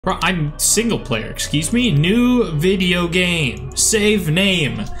Bro, I'm single player, excuse me? New video game. Save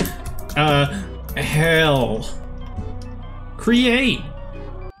name. Hell. Create.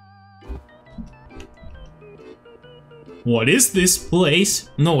 What is this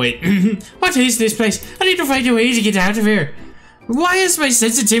place? No, wait. What is this place? I need to find a way to get out of here. Why is my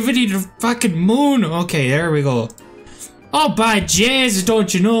sensitivity to fucking moon? Okay, there we go. Oh, bud, jazz,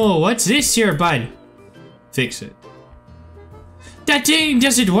 don't you know? What's this here, bud? Fix it. That thing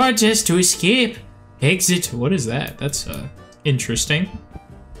doesn't want us to escape. Exit. What is that? That's, interesting.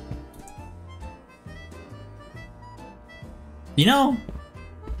 You know,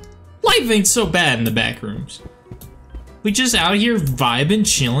 life ain't so bad in the back rooms. We just out here vibing,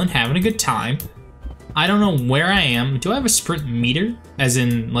 chilling, having a good time. I don't know where I am. Do I have a sprint meter? As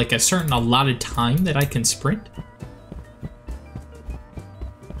in, like, a certain allotted time that I can sprint?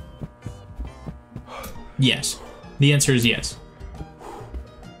 Yes. The answer is yes.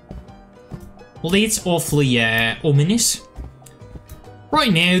 Well, that's awfully, ominous.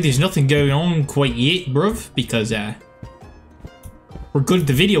 Right now, there's nothing going on quite yet, bruv, because, we're good at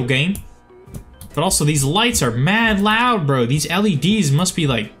the video game. But also, these lights are mad loud, bro. These LEDs must be,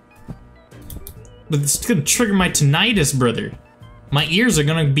 like... But it's gonna trigger my tinnitus, brother. My ears are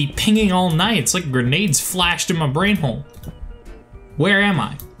gonna be pinging all night. It's like grenades flashed in my brain hole. Where am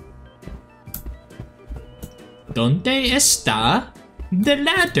I? Donde está the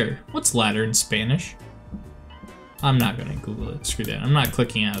ladder? What's ladder in Spanish? I'm not gonna Google it. Screw that. I'm not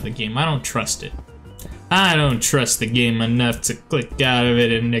clicking out of the game. I don't trust it. I don't trust the game enough to click out of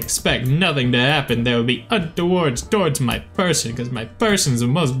it and expect nothing to happen that would be untoward towards my person, because my person's the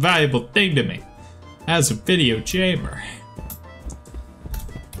most valuable thing to me as a video gamer.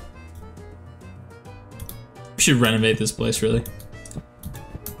 We should renovate this place, really.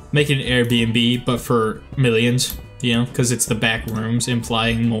 Make it an Airbnb, but for millions, you know, because it's the back rooms,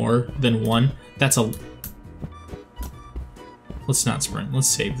 implying more than one. That's a... Let's not sprint. Let's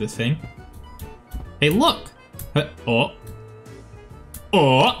save the thing. Hey, look! Oh.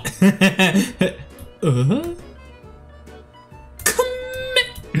 Oh!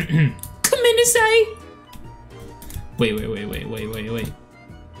 Come inside! Wait.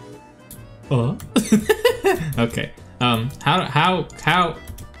 Oh. Okay. How...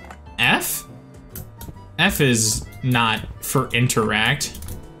 F? F is not for interact.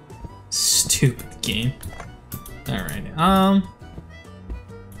 Stupid game. Alright,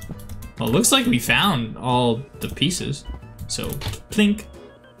 well, it looks like we found all the pieces. So, plink.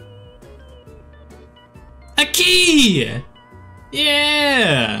 A key!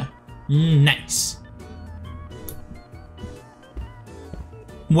 Yeah! Nice.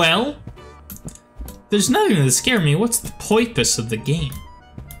 Well, there's nothing to scare me. What's the purpose of the game?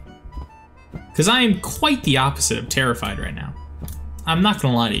 Because I am quite the opposite of terrified right now. I'm not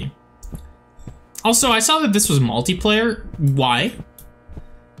gonna lie to you. Also, I saw that this was multiplayer. Why?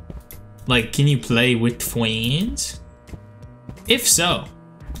 Like, can you play with friends? If so,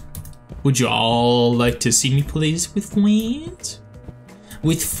 would you all like to see me play this with friends?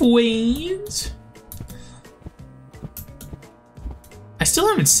 With friends? I still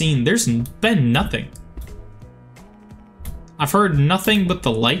haven't seen, there's been nothing. I've heard nothing but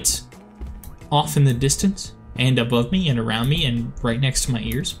the lights off in the distance, and above me, and around me, and right next to my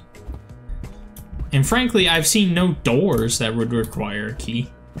ears. And frankly, I've seen no doors that would require a key.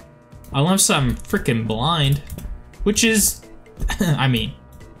 Unless I'm freaking blind. Which is... I mean,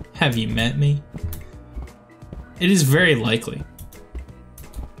 have you met me? It is very likely.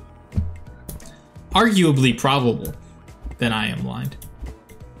 Arguably probable that I am blind.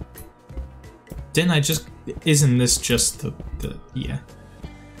 Didn't I just... Isn't this just the yeah.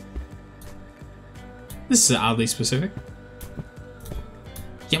 This is oddly specific.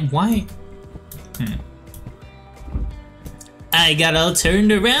 Yeah, why? I got all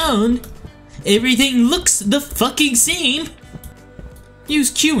turned around. Everything looks the fucking same.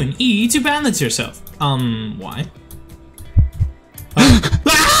 Use Q and E to balance yourself. Why?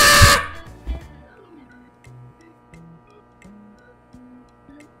 Ah!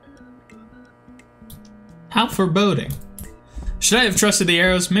 How foreboding. Should I have trusted the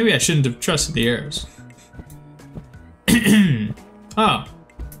arrows? Maybe I shouldn't have trusted the arrows. Oh.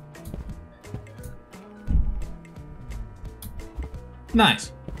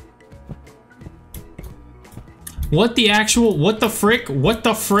 Nice. What the actual, what the frick, what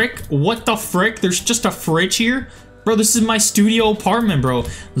the frick, what the frick? There's just a fridge here? Bro, this is my studio apartment, bro.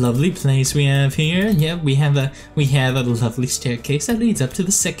 Lovely place we have here. Yeah, we have a lovely staircase that leads up to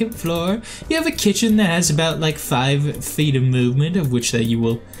the second floor. You have a kitchen that has about like 5 feet of movement, of which that you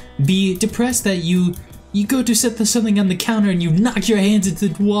will be depressed that you You go to set something on the counter and you knock your hands into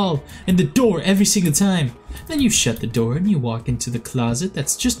the wall and the door every single time. Then you shut the door and you walk into the closet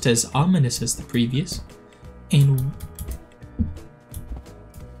that's just as ominous as the previous. And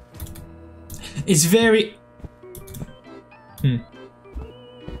it's very... And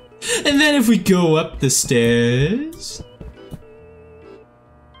then if we go up the stairs...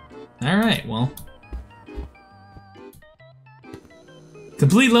 Alright, well...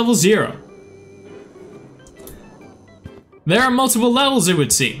 Complete level 0. There are multiple levels, it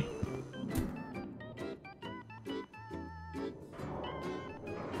would seem.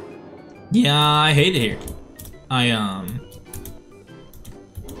 Yeah, I hate it here.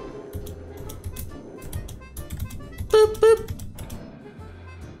 Boop, boop.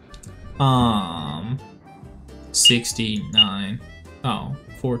 69. Oh,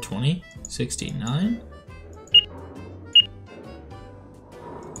 420. 69.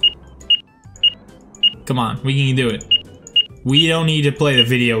 Come on, we can do it. We don't need to play the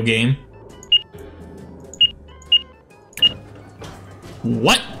video game.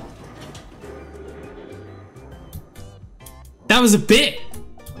 What? That was a bit.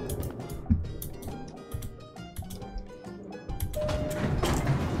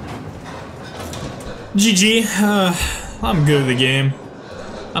 GG. I'm good at the game.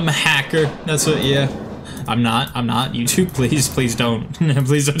 I'm a hacker. That's what, yeah. I'm not. YouTube, please don't.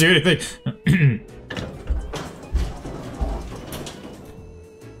 Please don't do anything.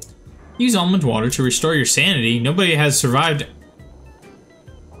 Use almond water to restore your sanity. Nobody has survived.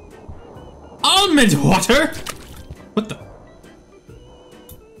 Almond water? What the?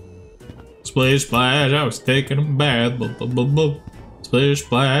 Splish splash, I was taking a bath. Boop, boop, boop, boop. Splish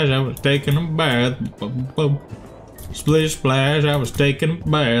splash, I was taking a bath. Boop, boop, boop. Splish splash, I was taking a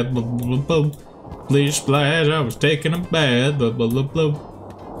bath. Boop, boop, boop. Splish splash, I was taking a bath. Boop, boop, boop, boop.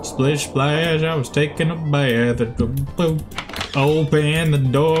 Splish splash, I was taking a bath. Boop, boop. Open the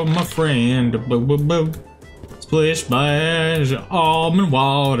door, my friend. Boop, boop, boop. Splish splash, almond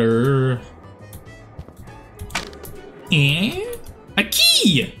water. And a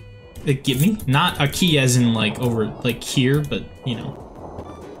key. Give me, not a key as in like over like here, but you know.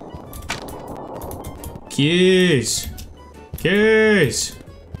 Keys. Keys.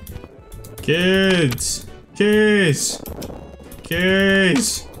 Kids. Keys.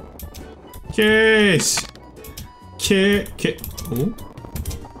 Keys. Keys. Key. Oh.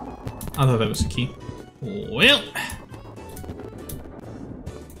 I thought that was a key. Well.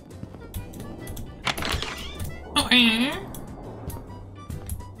 Oh,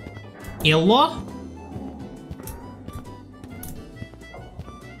 Illa?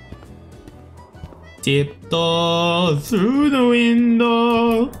 Tiptoe through the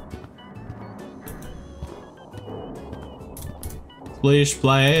window. Splish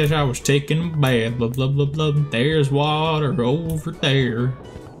splash, I was taking a bath. Blah blah blah blah. There's water over there.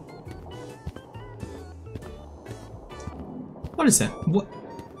 What is that? What?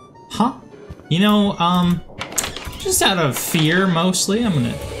 Huh? You know, just out of fear mostly, I'm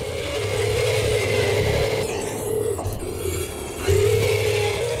gonna.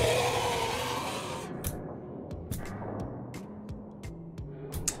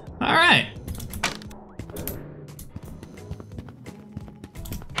 Alright.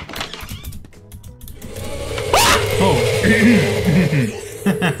 Oh.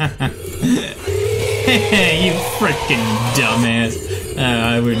 You freaking dumbass.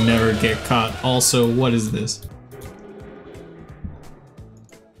 I would never get caught. Also, what is this?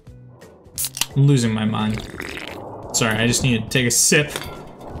 I'm losing my mind. Sorry, I just need to take a sip.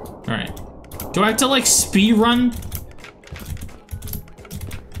 Alright. Do I have to, like, speed run?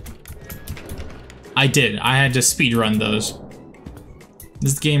 I did. I had to speed run those.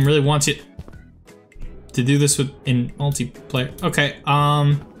 This game really wants you to do this in multiplayer. Okay,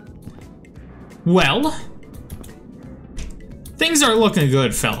 well, things are looking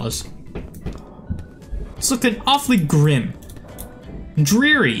good, fellas. It's looking awfully grim.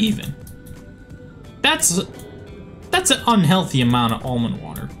 Dreary, even. That's an unhealthy amount of almond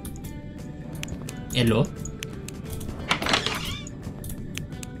water. Hello?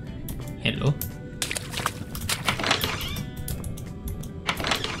 Hello?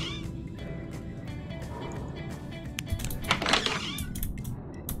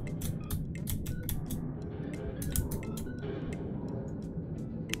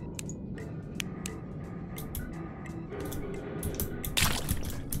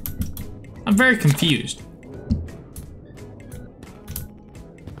 I'm very confused.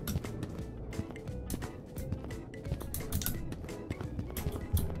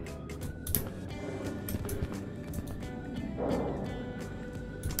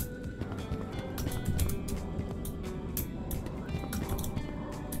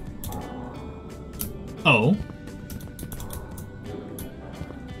 Oh.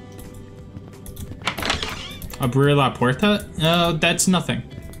 Abrir la puerta? That's nothing.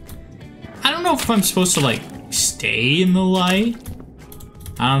 I don't know if I'm supposed to, like, stay in the light.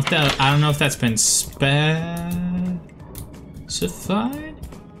 I don't know if that's been specified.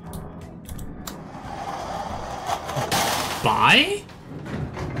 Bye?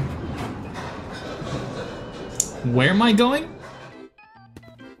 Where am I going?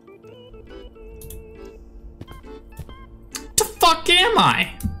 The fuck am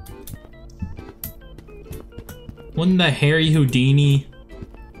I? Wasn't the Harry Houdini?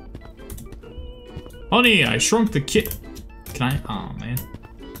 Honey, I shrunk the kid. Can I? Oh man.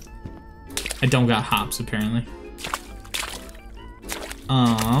 I don't got hops apparently.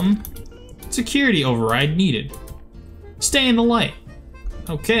 Security override needed. Stay in the light.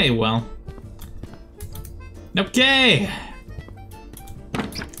 Okay, well. Okay.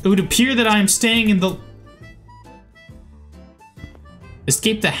 It would appear that I am staying in the...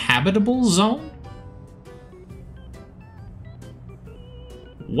 Escape the habitable zone?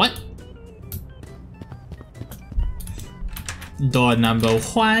 What? Door number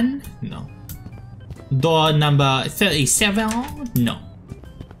 1? No. Door number 37? No.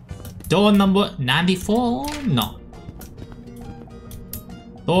 Door number 94? No.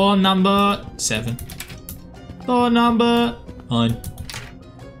 Door number 7. Door number 1.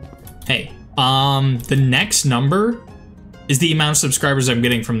 Hey, the next number is the amount of subscribers I'm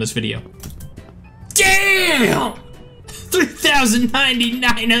getting from this video. Damn!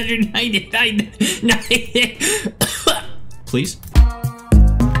 3,999. Please?